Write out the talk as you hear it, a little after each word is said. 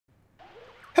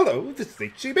Hello, this is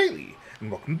H.C. Bailey, and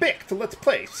welcome back to Let's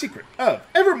Play Secret of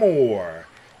Evermore.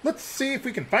 Let's see if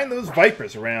we can find those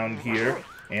vipers around here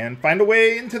and find a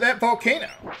way into that volcano.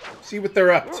 See what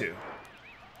they're up to.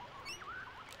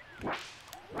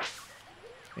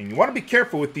 And you want to be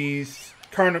careful with these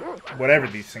whatever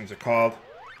these things are called.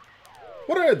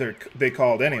 What are they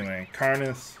called anyway?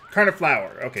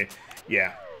 Carniflower. Okay,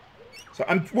 yeah. So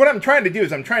what I'm trying to do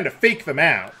is I'm trying to fake them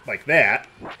out like that,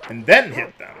 and then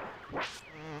hit them.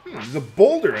 There's a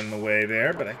boulder in the way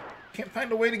there, but I can't find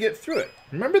a way to get through it.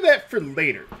 Remember that for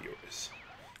later, viewers.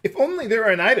 If only there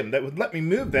were an item that would let me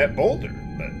move that boulder,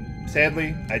 but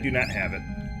sadly, I do not have it.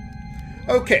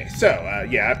 Okay, so,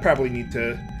 yeah, I probably need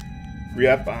to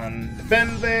re-up on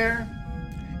defend there.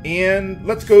 And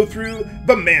let's go through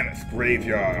the Mammoth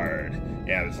Graveyard.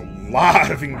 Yeah, there's a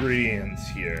lot of ingredients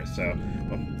here, so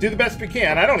we'll do the best we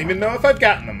can. I don't even know if I've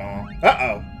gotten them all.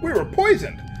 Uh-oh, we were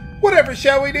poisoned. Whatever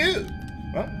shall we do?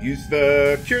 Well, use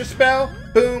the cure spell.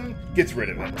 Boom, gets rid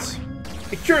of it.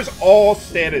 It cures all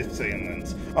status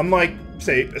ailments. Unlike,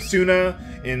 say,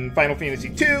 Asuna in Final Fantasy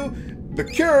II, the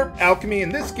cure alchemy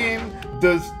in this game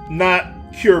does not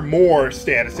cure more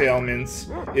status ailments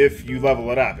if you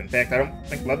level it up. In fact, I don't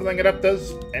think leveling it up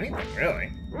does anything,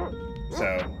 really.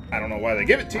 So, I don't know why they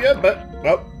give it to you, but,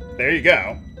 well, there you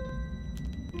go.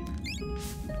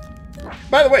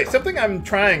 By the way, something I'm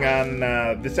trying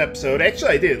on this episode,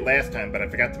 actually I did it last time, but I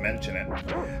forgot to mention it,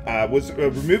 was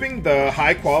removing the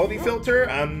high quality filter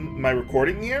on my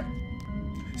recording here.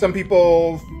 Some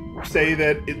people say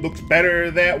that it looks better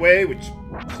that way, which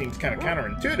seems kind of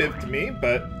counterintuitive to me,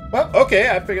 but, well, okay,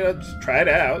 I figured I'd just try it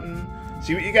out and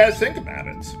see what you guys think about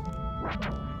it.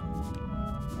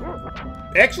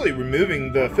 Actually,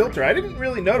 removing the filter, I didn't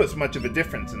really notice much of a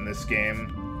difference in this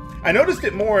game. I noticed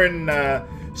it more in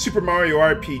Super Mario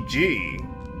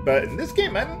RPG, but in this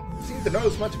game I didn't seem to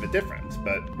notice much of a difference.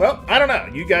 But, well, I don't know.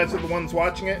 You guys are the ones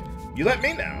watching it. You let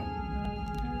me know.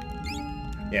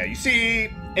 Yeah, you see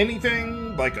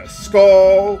anything like a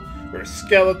skull or a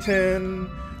skeleton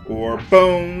or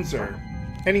bones or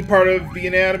any part of the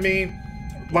anatomy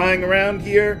lying around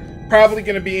here, probably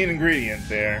going to be an ingredient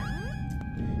there.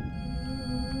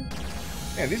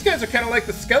 Yeah, these guys are kind of like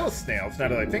the skeleton snails, now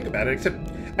that I think about it, except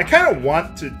I kind of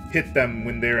want to hit them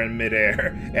when they're in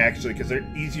midair, actually, because they're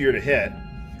easier to hit.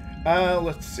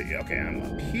 Let's see. Okay, I'm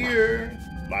up here.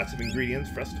 Lots of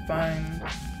ingredients for us to find.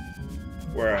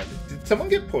 Where are they? Did someone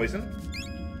get poisoned?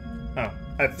 Oh,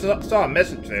 I saw a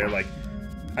message there, like,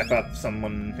 I thought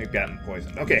someone had gotten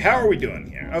poisoned. Okay, how are we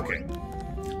doing here? Okay,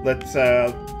 let's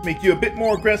make you a bit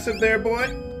more aggressive there, boy.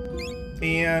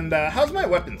 And how's my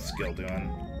weapon skill doing?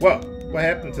 Whoa, what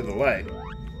happened to the light?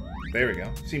 There we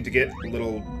go. Seemed to get a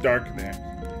little dark there.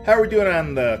 How are we doing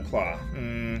on the claw?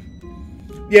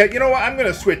 Yeah, you know what? I'm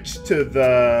going to switch to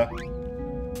the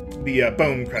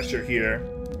bone crusher here.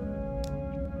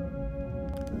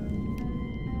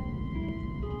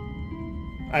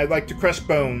 I like to crush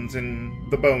bones in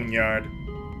the boneyard.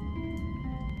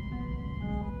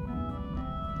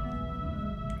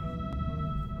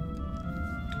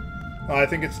 Well, I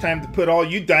think it's time to put all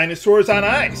you dinosaurs on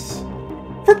ice.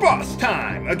 For boss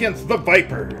time against the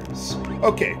Vipers.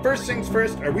 Okay, first things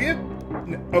first, are we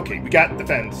okay, we got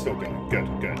defense still going. Good,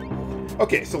 good.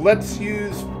 Okay, so let's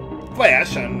use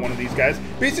flash on one of these guys.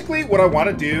 Basically, what I want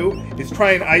to do is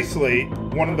try and isolate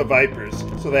one of the Vipers,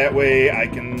 so that way I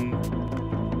can,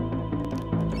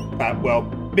 well,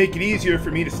 make it easier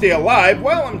for me to stay alive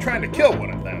while I'm trying to kill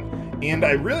one of them. And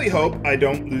I really hope I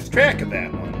don't lose track of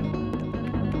that one.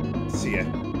 Let's see, I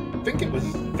think it was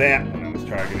that one I was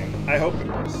targeting. I hope it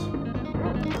was.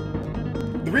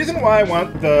 The reason why I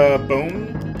want the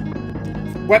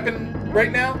bone weapon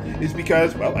right now is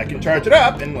because, well, I can charge it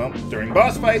up, and, well, during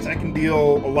boss fights, I can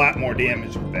deal a lot more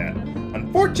damage with that.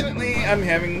 Unfortunately, I'm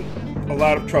having a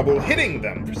lot of trouble hitting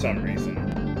them for some reason.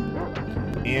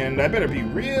 And I better be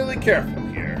really careful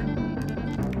here.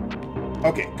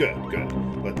 Okay, good, good.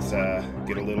 Let's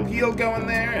get a little heal going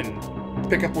there and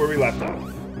pick up where we left off.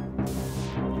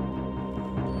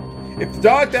 If the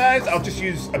dog dies, I'll just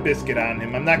use a biscuit on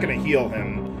him. I'm not going to heal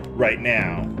him right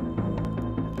now.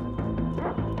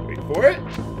 Wait for it.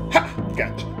 Ha!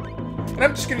 Gotcha. And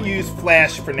I'm just going to use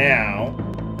flash for now,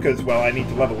 because, well, I need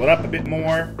to level it up a bit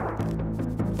more.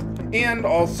 And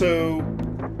also,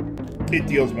 it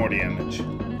deals more damage.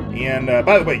 And,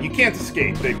 by the way, you can't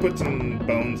escape. They put some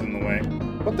bones in the way.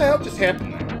 What the hell just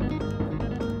happened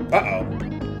there?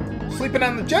 Uh-oh. Sleeping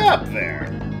on the job there.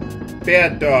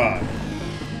 Bad dog.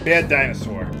 Bad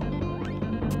dinosaur.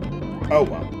 Oh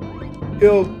well.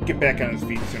 He'll get back on his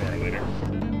feet sooner or later.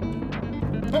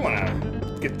 I want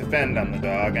to get defend on the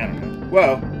dog. I don't know.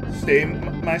 Well, stay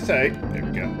in my sight. There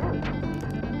we go.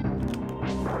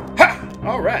 Ha!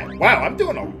 Alright. Wow, I'm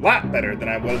doing a lot better than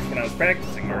I was when I was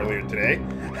practicing earlier today.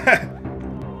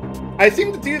 I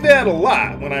seem to do that a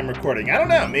lot when I'm recording. I don't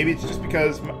know. Maybe it's just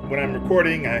because when I'm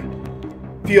recording, I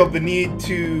feel the need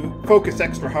to focus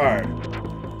extra hard.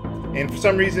 And for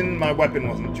some reason, my weapon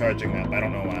wasn't charging up. I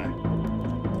don't know why.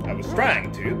 I was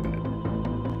trying to, but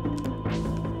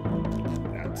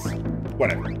that's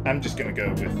whatever. I'm just gonna go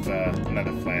with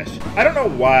another flash. I don't know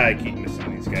why I keep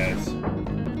missing these guys.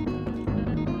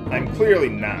 I'm clearly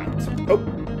not. Oh,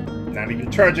 not even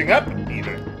charging up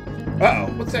either.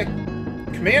 Uh-oh, what's that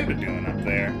commander doing up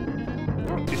there?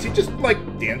 Is he just, like,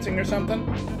 dancing or something?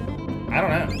 I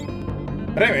don't know.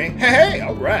 But anyway, hey,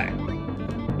 all right.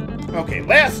 Okay,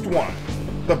 last one.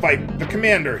 The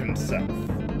commander himself.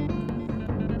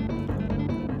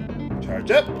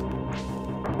 Charge up.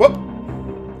 Whoop.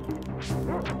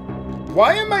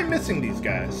 Why am I missing these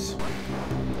guys?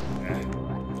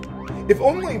 If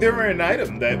only there were an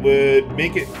item that would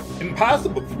make it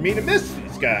impossible for me to miss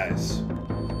these guys.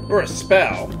 Or a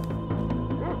spell.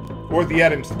 Or the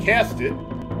items to cast it.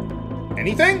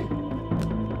 Anything?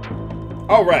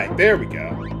 Alright, there we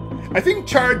go. I think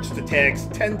charged attacks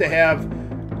tend to have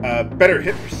a better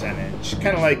hit percentage,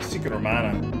 kind of like Secret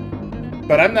Romana.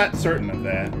 But I'm not certain of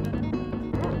that.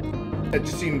 That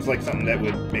just seems like something that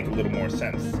would make a little more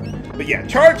sense. But yeah,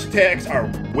 charged attacks are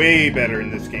way better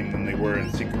in this game than they were in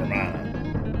Secret Romana.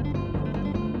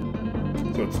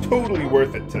 So it's totally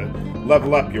worth it to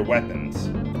level up your weapons.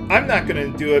 I'm not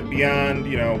going to do it beyond,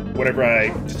 you know, whatever I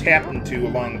just happen to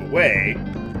along the way.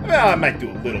 Well, I might do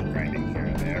a little grinding here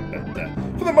and there, but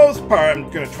for the most part, I'm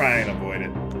going to try and avoid it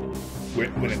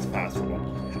when it's possible.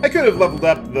 I could have leveled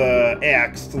up the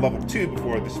axe to level 2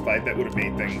 before this fight. That would have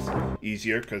made things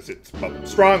easier because it's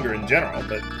stronger in general.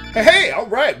 But hey, all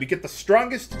right, we get the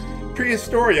strongest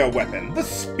Prehistoria weapon, the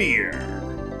spear.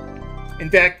 In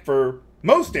fact, for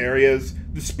most areas,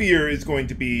 the spear is going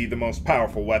to be the most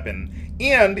powerful weapon.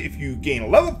 And if you gain a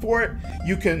level for it,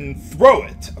 you can throw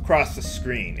it across the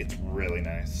screen. It's really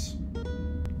nice.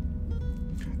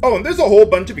 Oh, and there's a whole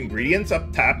bunch of ingredients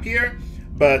up top here,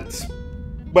 but,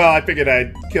 well, I figured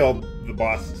I'd kill the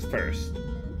bosses first.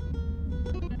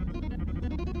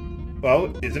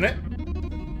 Well, isn't it?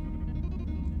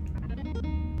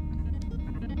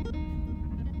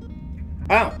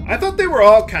 Oh, I thought they were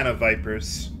all kind of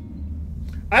vipers.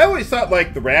 I always thought,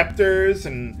 like, the raptors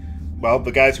and, well,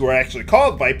 the guys who are actually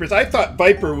called vipers, I thought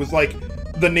viper was, like,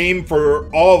 the name for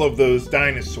all of those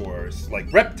dinosaurs,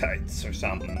 like reptites or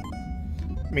something.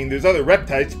 I mean, there's other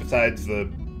reptites besides the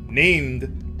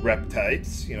named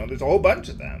reptites. You know, there's a whole bunch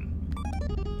of them.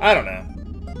 I don't know.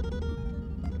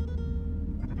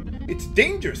 It's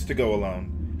dangerous to go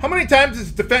alone. How many times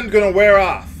is defend gonna wear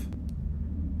off?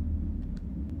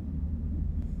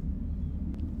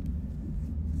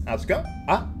 How's it go?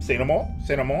 Ah, say no more.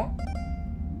 Say no more.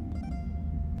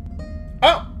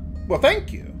 Oh, well,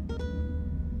 thank you.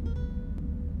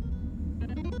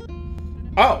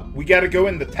 Oh, we gotta go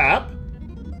in the top?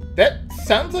 That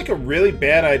sounds like a really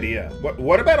bad idea.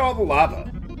 What about all the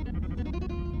lava?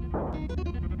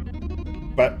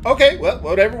 But, okay, well,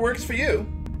 whatever works for you.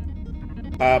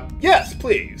 Yes,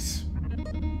 please.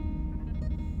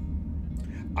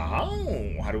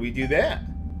 Oh, how do we do that?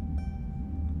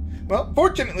 Well,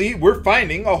 fortunately, we're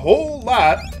finding a whole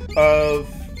lot of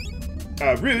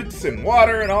roots and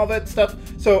water and all that stuff,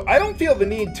 so I don't feel the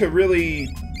need to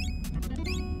really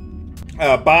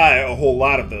buy a whole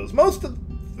lot of those. Most of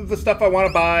the stuff I want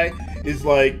to buy is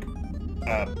like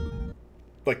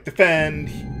defend,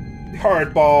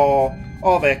 hardball,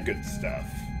 all that good stuff.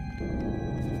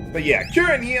 But yeah,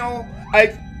 cure and heal,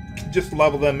 I can just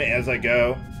level them as I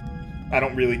go. I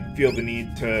don't really feel the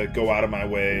need to go out of my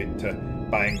way to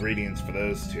buy ingredients for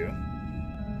those two.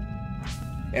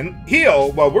 And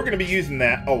heal, well, we're going to be using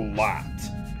that a lot.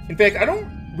 In fact, I don't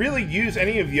really use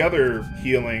any of the other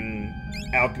healing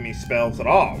alchemy spells at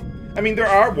all. I mean, there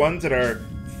are ones that are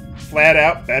flat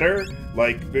out better.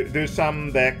 Like, there's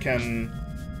some that can,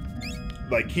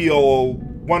 like, heal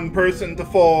one person to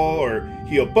full, or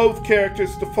heal both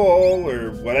characters to full,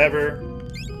 or whatever.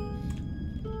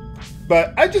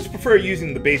 But I just prefer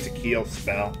using the basic heal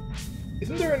spell.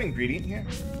 Isn't there an ingredient here?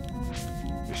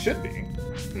 There should be.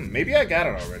 Maybe I got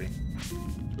it already.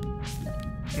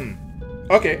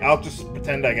 Okay, I'll just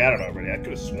pretend I got it already. I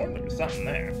could have sworn there was something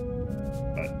there.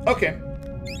 But, okay.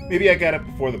 Maybe I got it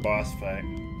before the boss fight.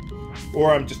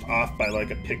 Or I'm just off by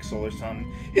like a pixel or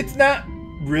something. It's not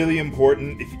really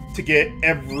important to get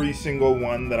every single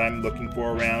one that I'm looking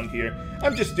for around here.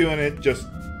 I'm just doing it just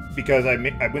because I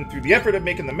went through the effort of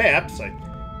making the maps. I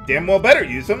damn well better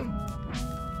use them.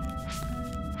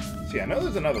 See, I know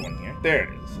there's another one here. There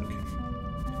it is. Okay.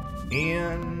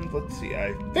 And let's see.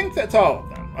 I think that's all of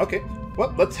them. Okay.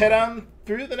 Well, let's head on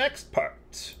through the next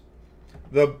part.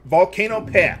 The volcano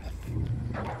path.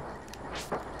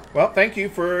 Well, thank you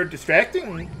for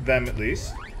distracting them at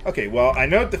least. Okay, well, I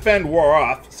know defend wore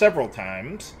off several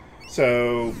times,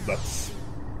 so let's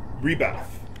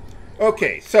rebuff.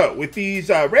 Okay, so with these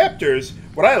raptors,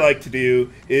 what I like to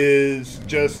do is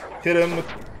just hit them with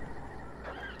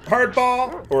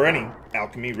hardball, or any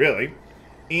alchemy, really,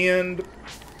 and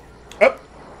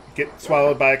get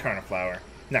swallowed by a carniflower.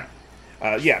 Now,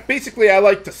 yeah, basically I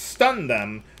like to stun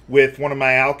them with one of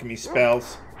my alchemy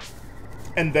spells,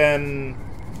 and then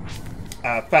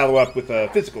follow up with a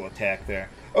physical attack there.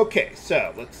 Okay,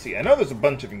 so let's see. I know there's a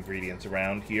bunch of ingredients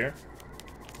around here.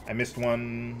 I missed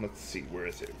one. Let's see, where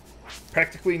is it?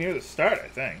 Practically near the start, I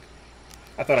think.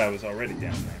 I thought I was already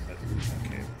down there, but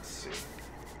okay, let's see.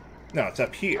 No, it's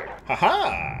up here.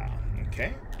 Haha!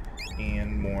 Okay.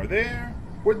 And more there.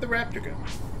 Where'd the raptor go?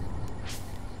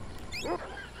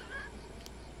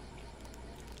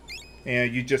 Yeah,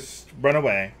 you just run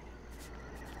away.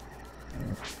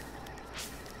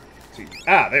 See.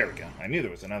 Ah, there we go. I knew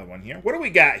there was another one here. What do we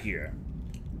got here?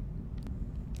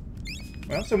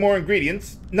 Well, some more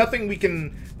ingredients. Nothing we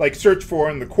can, like, search for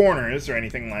in the corners or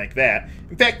anything like that.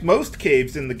 In fact, most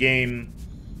caves in the game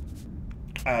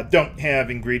don't have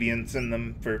ingredients in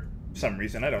them for some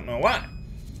reason. I don't know why.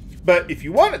 But if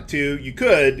you wanted to, you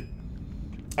could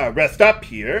rest up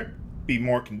here. Be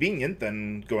more convenient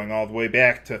than going all the way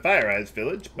back to Fire Eyes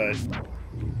Village, but...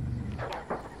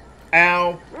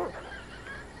 Ow.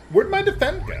 Where'd my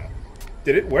defend go?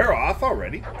 Did it wear off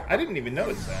already? I didn't even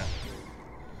notice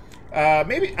that.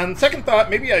 Maybe, on second thought,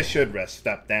 maybe I should rest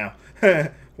up now.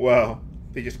 Well,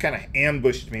 they just kind of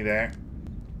ambushed me there.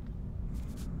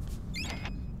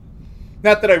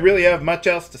 Not that I really have much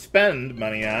else to spend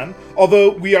money on.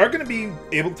 Although, we are going to be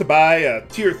able to buy a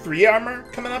Tier 3 armor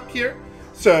coming up here.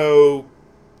 So,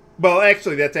 well,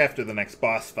 actually, that's after the next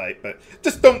boss fight. But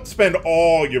just don't spend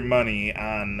all your money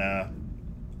on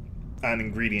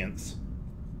ingredients.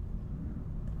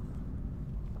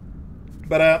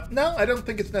 But, no, I don't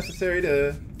think it's necessary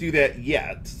to do that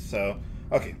yet. So,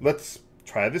 okay, let's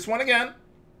try this one again.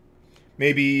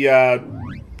 Maybe,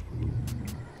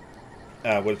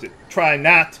 what is it? Try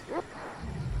not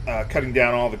cutting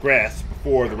down all the grass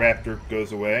before the raptor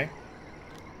goes away.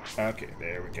 Okay,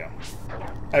 there we go.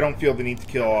 I don't feel the need to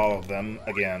kill all of them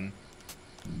again.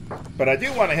 But I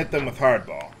do want to hit them with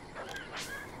hardball.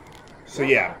 So,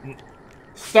 yeah.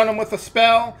 Stun them with a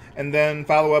spell, and then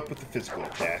follow up with a physical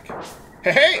attack.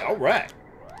 Hey, alright.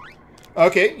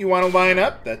 Okay, you want to line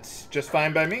up? That's just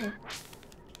fine by me.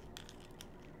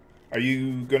 Are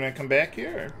you going to come back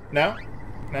here? Or? No?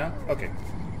 No? Okay.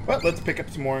 Well, let's pick up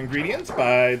some more ingredients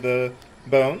by the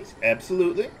bones.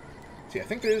 Absolutely. See, I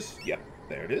think there's... Yep,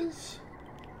 there it is.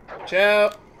 Watch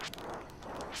out.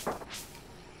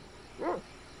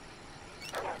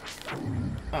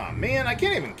 Oh, man, I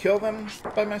can't even kill them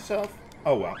by myself.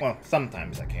 Oh, well. Well,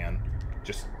 sometimes I can.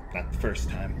 Just not the first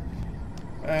time.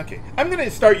 Okay. I'm going to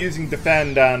start using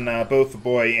Defend on both the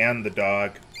boy and the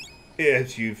dog.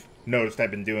 As you've noticed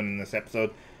I've been doing in this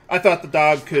episode. I thought the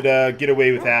dog could get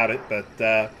away without it,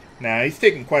 but nah, he's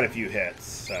taken quite a few hits,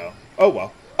 so... Oh,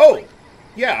 well. Oh!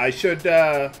 Yeah, I should,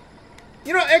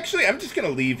 You know, actually, I'm just going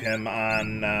to leave him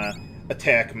on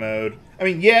attack mode. I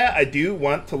mean, yeah, I do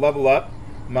want to level up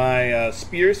my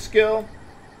spear skill,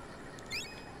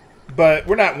 but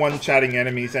we're not one-shotting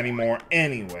enemies anymore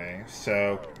anyway,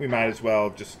 so we might as well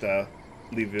just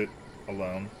leave it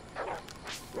alone.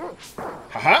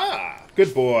 Haha!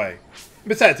 Good boy.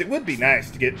 Besides, it would be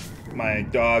nice to get my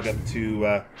dog up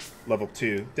to level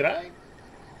 2. Did I?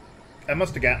 I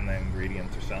must have gotten the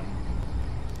ingredients or something.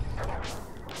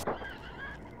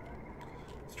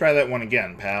 Let's try that one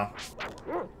again, pal.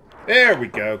 There we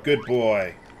go. Good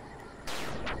boy.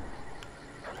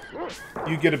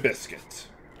 You get a biscuit.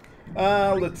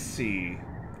 Let's see.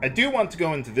 I do want to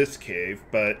go into this cave,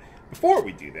 but before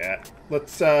we do that,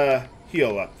 let's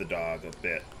heal up the dog a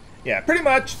bit. Yeah, pretty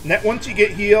much, once you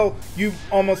get heal, you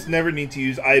almost never need to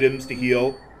use items to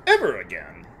heal ever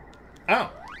again.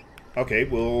 Oh. Okay,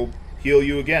 we'll heal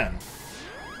you again.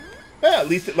 Well, at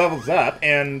least it levels up,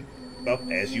 and, well,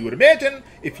 as you would imagine,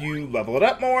 if you level it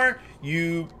up more,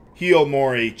 you heal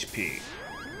more HP.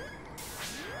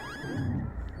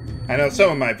 I know some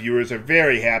of my viewers are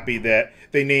very happy that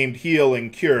they named heal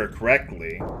and cure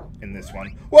correctly in this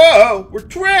one. Whoa! We're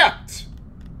trapped!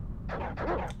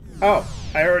 Oh,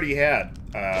 I already had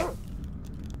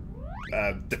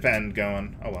defend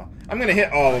going. Oh well. I'm going to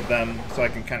hit all of them so I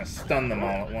can kind of stun them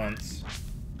all at once.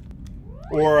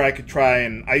 Or I could try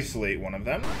and isolate one of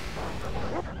them.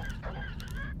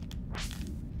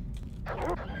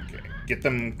 Okay, get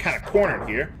them kind of cornered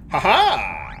here.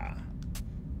 Haha!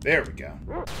 There we go.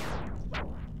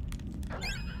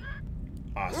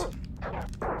 Awesome.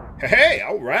 Hey,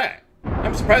 alright.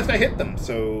 I'm surprised I hit them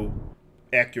so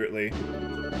accurately.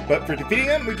 But for defeating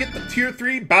them, we get the tier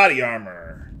 3 body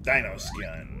armor. Dino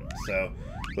skin. So,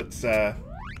 let's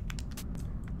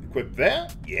equip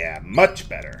that. Yeah, much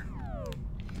better.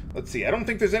 Let's see, I don't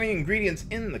think there's any ingredients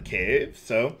in the cave,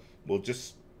 so we'll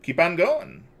just keep on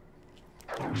going.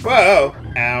 Whoa!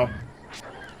 Ow.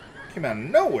 Came out of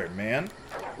nowhere, man.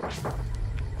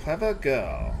 Clever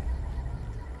girl.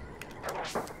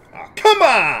 Oh, come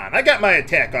on! I got my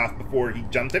attack off before he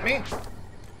jumped at me.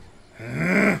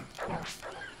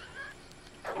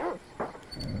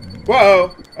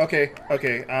 Whoa! Okay,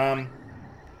 okay,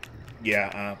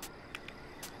 yeah,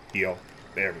 heal.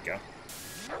 There we go.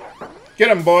 Get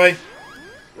him, boy!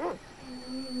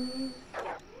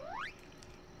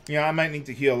 Yeah, I might need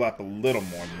to heal up a little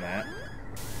more than that.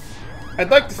 I'd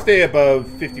like to stay above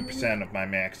 50% of my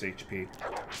max HP.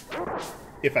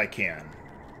 If I can.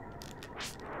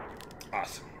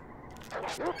 Awesome.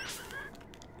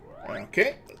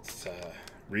 Okay, let's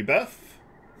rebuff.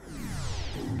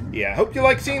 Yeah, I hope you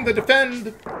like seeing the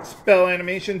defend spell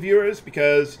animation, viewers,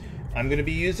 because I'm going to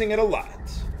be using it a lot.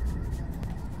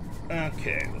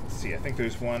 Okay, let's see. I think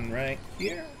there's one right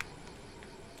here.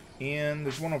 And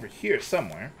there's one over here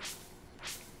somewhere.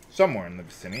 Somewhere in the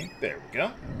vicinity. There we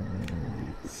go.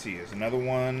 Let's see, there's another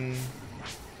one.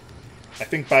 I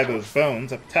think by those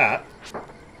bones up top.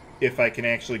 If I can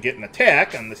actually get an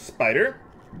attack on this spider.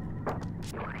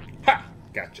 Ha!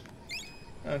 Gotcha.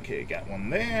 Okay, got one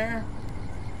there.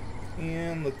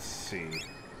 And let's see.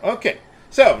 Okay,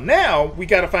 so now we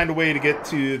gotta find a way to get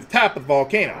to the top of the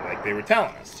volcano, like they were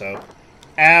telling us. So,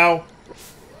 ow.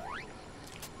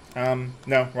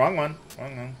 No, wrong one.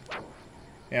 Wrong one.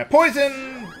 Yeah,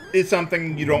 poison is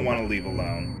something you don't want to leave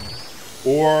alone.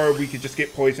 Or we could just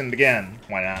get poisoned again.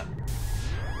 Why not?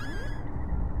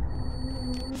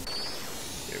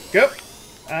 There we go.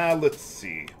 Let's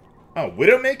see. Oh,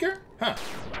 Widowmaker? Huh.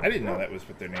 I didn't know that was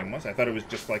what their name was. I thought it was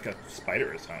just like a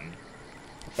spider or something.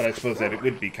 But I suppose that it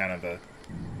would be kind of a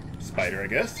spider, I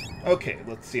guess. Okay,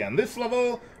 let's see. On this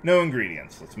level, no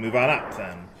ingredients. Let's move on up,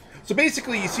 then. So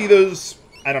basically, you see those,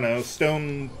 I don't know,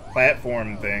 stone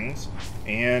platform things,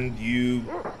 and you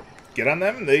get on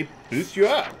them, and they boost you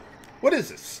up. What is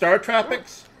this, Star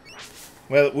Tropics?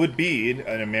 Well, it would be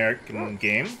an American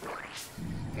game.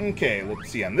 Okay, let's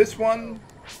see. On this one,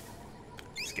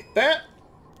 let's get that.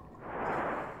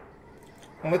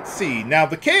 Well, let's see. Now,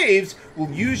 the caves will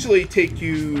usually take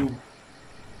you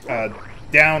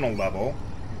down a level.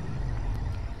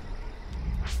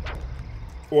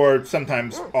 Or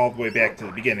sometimes all the way back to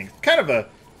the beginning. It's kind of a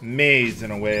maze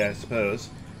in a way, I suppose.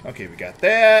 Okay, we got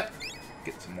that.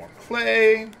 Get some more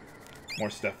clay. More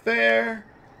stuff there.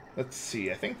 Let's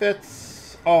see. I think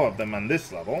that's all of them on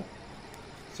this level.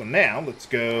 So now, let's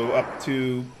go up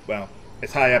to, well,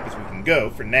 as high up as we can go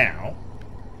for now.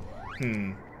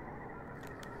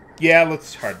 Yeah,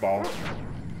 let's hardball.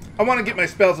 I want to get my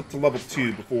spells up to level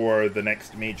 2 before the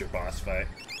next major boss fight.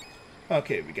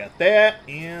 Okay, we got that,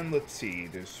 and let's see,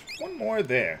 there's one more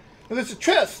there. Now, there's a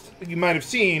chest you might have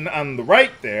seen on the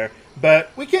right there,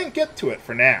 but we can't get to it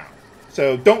for now.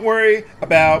 So don't worry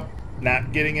about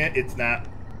not getting it, it's not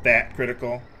that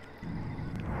critical.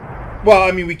 Well,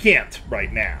 I mean, we can't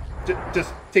right now.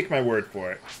 Just take my word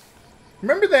for it.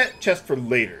 Remember that chest for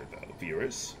later, though,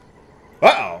 viewers.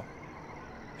 Uh-oh.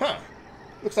 Huh.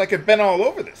 Looks like I've been all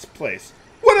over this place.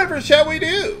 Whatever shall we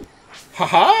do?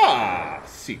 Ha-ha!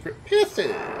 Secret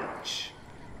passage.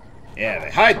 Yeah,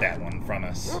 they hide that one from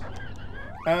us.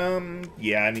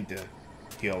 Yeah, I need to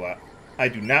heal up. I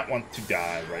do not want to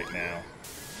die right now.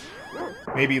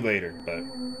 Maybe later, but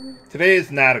today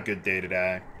is not a good day to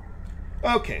die.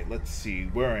 Okay, let's see.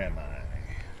 Where am I?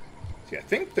 See, I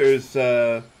think there's,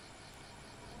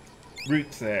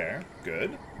 roots there.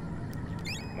 Good.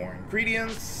 More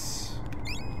ingredients.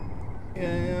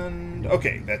 And,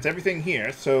 okay, that's everything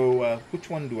here. So, which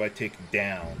one do I take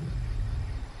down?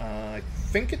 I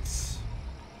think it's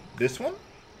this one?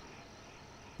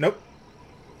 Nope.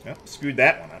 Nope, screwed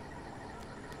that one up.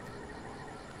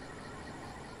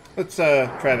 Let's,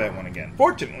 try that one again.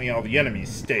 Fortunately, all the enemies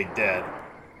stayed dead.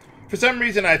 For some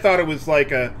reason, I thought it was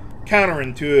like a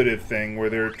counterintuitive thing where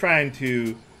they're trying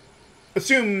to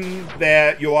assume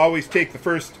that you'll always take the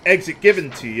first exit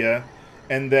given to you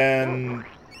and then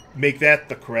make that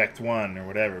the correct one or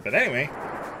whatever. But anyway,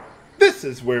 this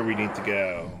is where we need to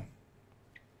go.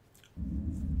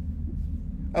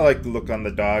 I like the look on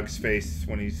the dog's face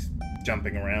when he's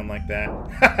jumping around like that.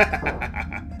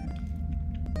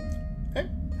 Hey,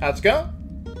 how's it going?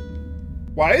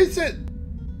 Why is it?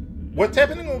 What's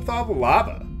happening with all the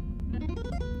lava?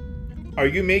 Are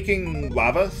you making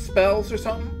lava spells or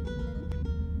something?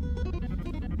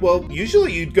 Well,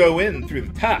 usually you'd go in through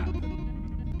the top.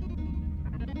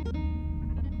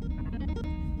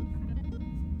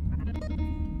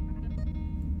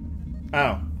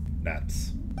 Oh,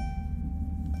 nuts.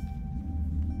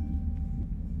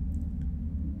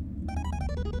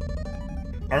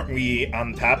 Aren't we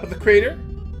on top of the crater?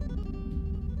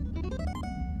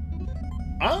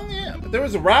 Oh, yeah, but there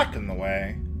was a rock in the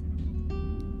way.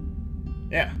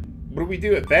 Yeah, what do we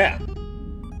do with that?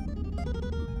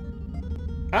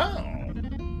 Oh.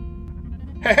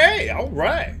 Hey,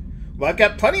 alright. Well, I've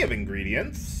got plenty of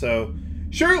ingredients, so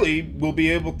surely we'll be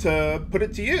able to put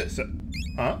it to use.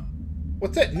 Huh?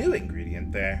 What's that new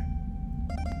ingredient there?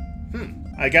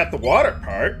 I got the water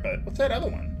part, but what's that other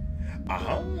one?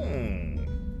 Oh.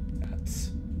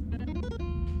 That's...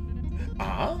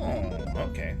 Oh,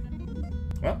 okay.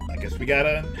 Well, I guess we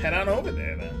gotta head on over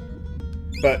there then.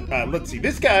 But let's see,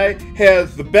 this guy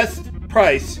has the best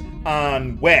price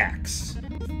on wax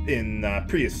in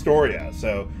Prehistoria.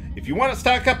 So if you want to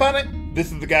stock up on it,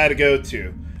 this is the guy to go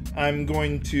to. I'm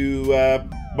going to,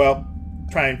 well,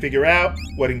 try and figure out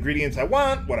what ingredients I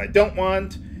want, what I don't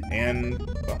want, and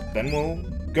well, then we'll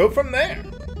go from there.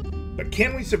 But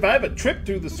can we survive a trip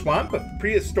through the swamp of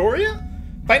Prehistoria?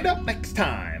 Find out next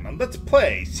time on Let's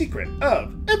Play Secret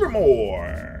of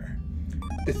Evermore.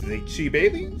 This is HC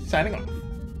Bailey signing off.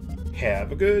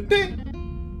 Have a good day.